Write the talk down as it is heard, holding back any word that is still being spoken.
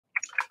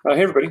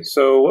Hey everybody,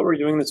 so what we're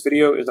doing in this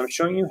video is I'm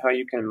showing you how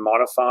you can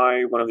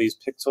modify one of these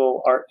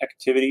pixel art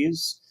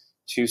activities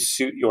to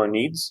suit your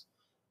needs.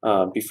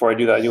 Before I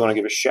do that, I do want to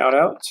give a shout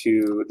out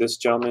to this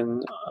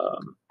gentleman.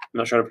 I'm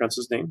not sure how to pronounce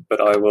his name,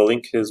 but I will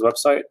link his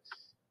website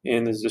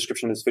in the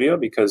description of this video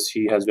because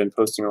he has been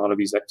posting a lot of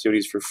these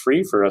activities for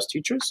free for us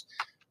teachers.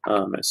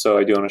 So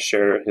I do want to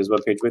share his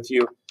webpage with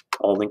you.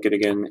 I'll link it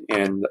again,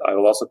 and I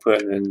will also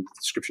put in the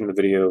description of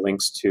the video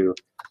links to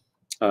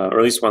or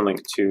at least one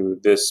link to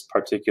this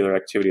particular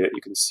activity that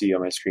you can see on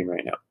my screen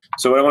right now.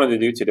 So what I wanted to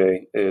do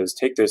today is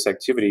take this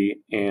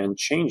activity and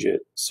change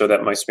it so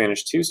that my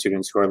Spanish 2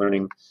 students who are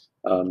learning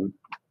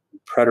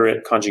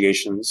preterite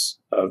conjugations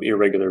of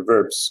irregular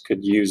verbs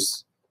could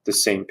use the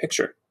same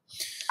picture.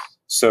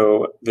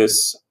 So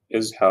this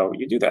is how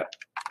you do that.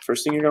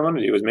 First thing you're going to want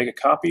to do is make a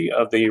copy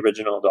of the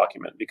original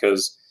document,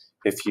 because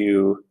if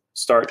you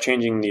start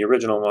changing the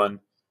original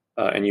one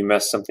and you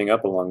mess something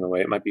up along the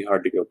way, it might be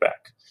hard to go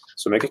back.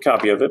 So make a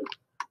copy of it,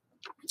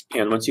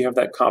 and once you have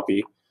that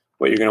copy,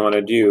 what you're going to want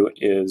to do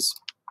is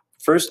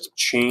first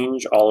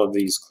change all of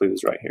these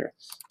clues right here.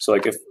 So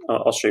like if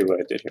I'll show you what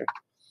I did here.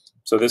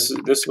 So this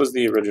was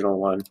the original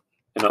one,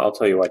 and I'll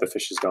tell you why the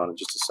fish is gone in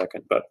just a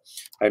second. But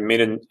I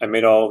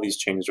made all of these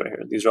changes right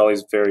here. These are all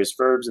these various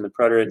verbs in the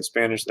preterite in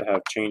Spanish that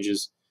have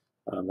changes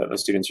that the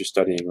students are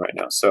studying right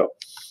now. So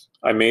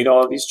I made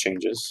all of these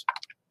changes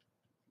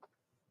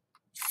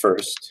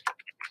first,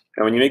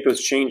 and when you make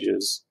those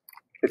changes,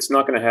 it's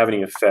not going to have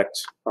any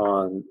effect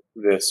on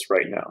this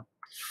right now.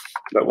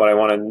 But what I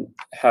want to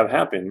have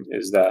happen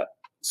is that,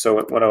 so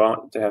what I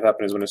want to have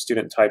happen is when a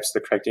student types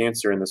the correct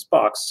answer in this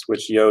box,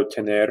 which yo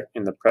tener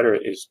in the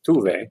preterite is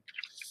tuve,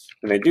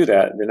 when they do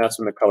that, then that's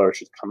when the color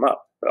should come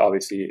up. But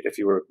obviously, if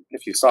you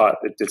saw it,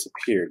 it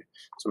disappeared.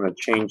 So I'm going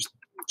to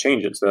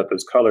change it so that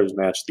those colors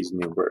match these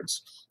new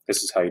words.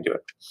 This is how you do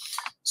it.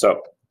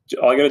 So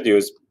all you got to do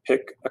is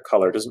pick a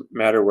color. It doesn't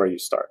matter where you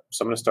start.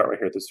 So I'm going to start right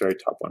here at this very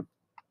top one.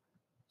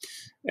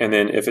 And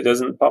then if it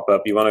doesn't pop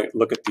up, you want to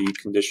look at the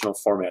conditional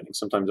formatting.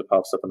 Sometimes it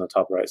pops up on the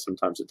top right,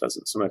 sometimes it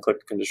doesn't. So I'm going to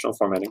click conditional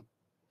formatting.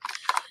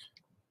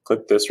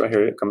 Click this right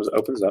here, it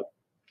opens up.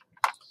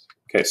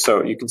 Okay,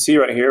 so you can see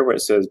right here where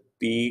it says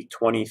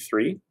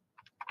B23.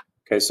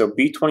 Okay, so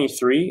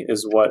B23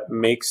 is what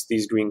makes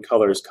these green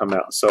colors come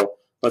out. So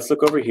let's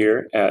look over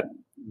here at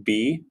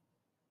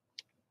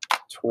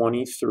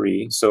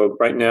B23. So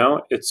right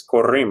now it's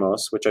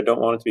corremos, which I don't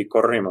want it to be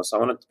corremos. I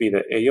want it to be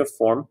the ella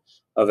form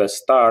of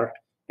estar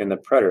in the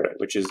preterite,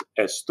 which is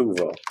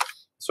estuvo.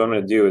 So what I'm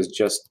going to do is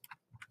just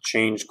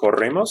change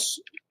corremos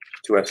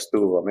to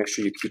estuvo. Make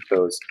sure you keep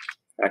those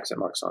accent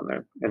marks on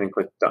there, and then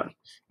click done.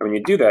 And when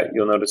you do that,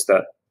 you'll notice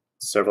that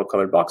several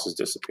colored boxes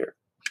disappear.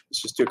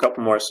 Let's just do a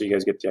couple more so you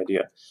guys get the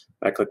idea.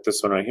 I click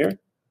this one right here.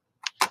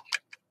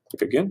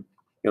 Click again.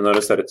 You'll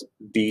notice that it's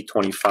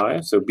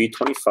B25. So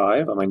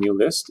B25 on my new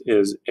list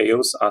is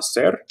ellos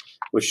hacer,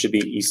 which should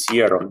be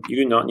hicieron. You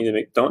do not need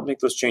to don't make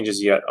those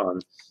changes yet on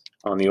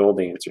the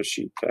old answer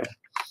sheet. Okay.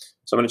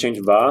 So I'm going to change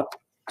va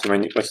to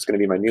which is going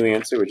to be my new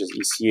answer, which is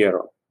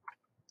hicieron.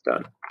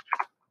 Done.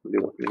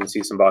 You can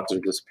see some boxes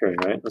are disappearing,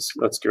 right?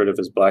 Let's get rid of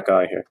his black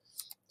eye here.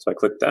 So I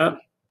click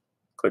that,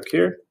 click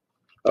here.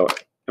 Oh,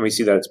 and we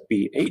see that it's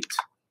B8.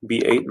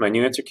 B8, my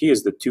new answer key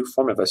is the to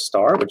form of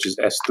estar, which is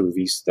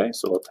estuviste.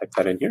 So we'll type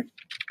that in here.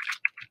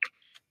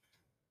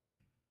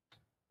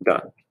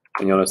 Done.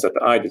 And you'll notice that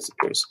the eye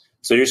disappears.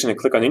 So you're just going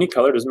to click on any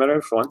color, doesn't matter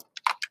which one.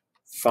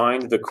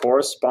 Find the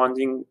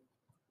corresponding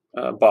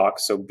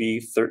box, so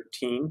B13,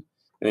 and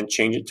then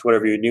change it to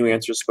whatever your new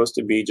answer is supposed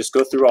to be. Just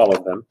go through all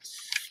of them.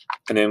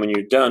 And then when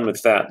you're done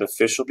with that, the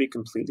fish will be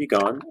completely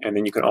gone. And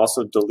then you can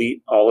also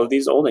delete all of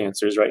these old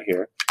answers right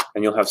here,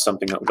 and you'll have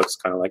something that looks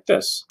kind of like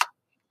this.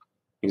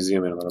 You can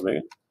zoom in a little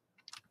bit.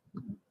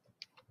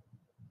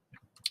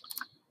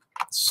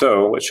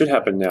 So what should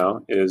happen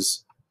now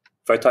is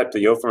if I type the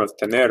yo form of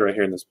tener right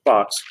here in this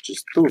box, which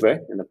is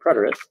tuve in the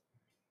preterite,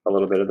 a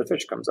little bit of the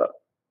fish comes up.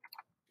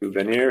 Tu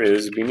venir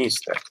is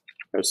viniste.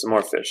 There's some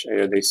more fish.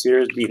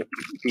 Decir is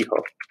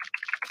dijo.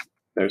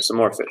 There's some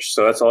more fish.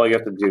 So that's all you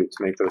have to do to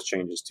make those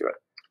changes to it.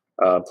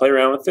 Play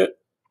around with it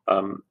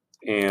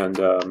and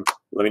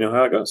let me know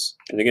how it goes.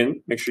 And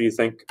again, make sure you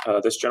thank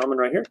this gentleman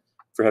right here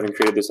for having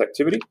created this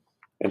activity.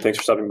 And thanks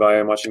for stopping by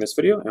and watching this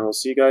video. And we'll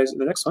see you guys in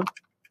the next one.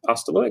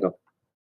 Hasta luego.